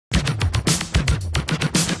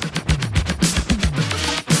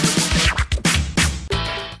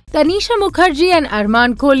Tanisha Mukherji and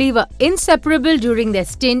Armaan Kohli were inseparable during their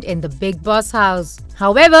stint in the Bigg Boss house.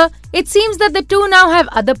 However, it seems that the two now have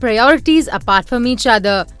other priorities apart from each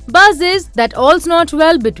other. Buzz is that all's not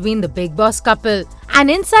well between the Bigg Boss couple. An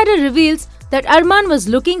insider reveals that Armaan was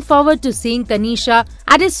looking forward to seeing Tanisha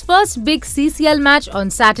at his first big CCL match on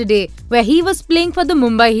Saturday, where he was playing for the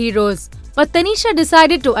Mumbai Heroes. But Tanisha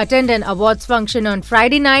decided to attend an awards function on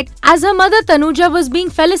Friday night as her mother Tanuja was being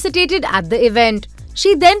felicitated at the event.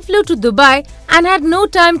 She then flew to Dubai and had no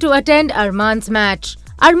time to attend Armaan's match.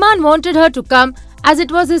 Armaan wanted her to come as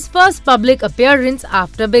it was his first public appearance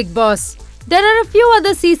after Bigg Boss. There are a few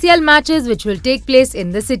other CCL matches which will take place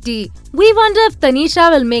in the city. We wonder if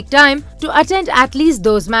Tanisha will make time to attend at least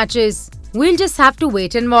those matches. We'll just have to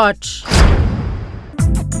wait and watch.